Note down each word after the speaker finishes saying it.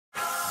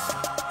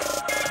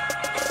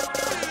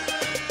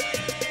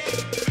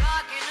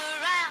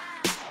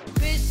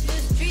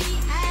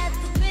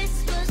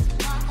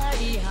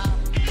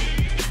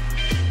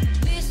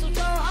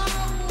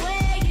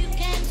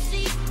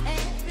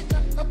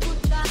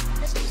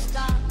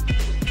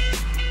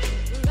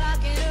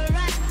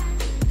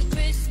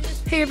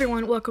Hey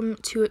everyone, welcome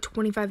to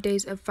 25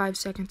 days of 5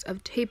 seconds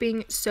of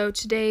taping. So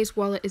today's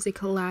wallet is a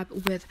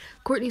collab with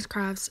Courtney's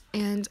Crafts,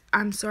 and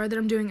I'm sorry that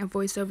I'm doing a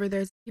voiceover.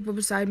 There's people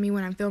beside me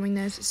when I'm filming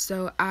this,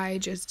 so I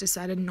just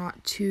decided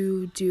not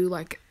to do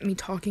like me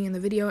talking in the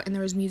video, and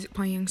there was music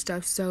playing and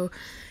stuff, so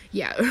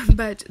yeah.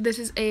 But this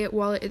is a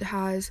wallet. It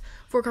has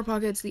 4 card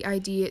pockets, the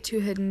ID, 2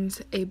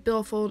 hiddens, a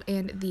billfold,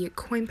 and the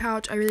coin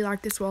pouch. I really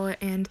like this wallet,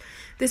 and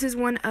this is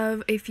one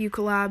of a few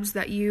collabs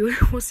that you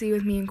will see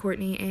with me and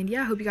Courtney, and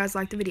yeah, I hope you guys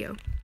liked the video.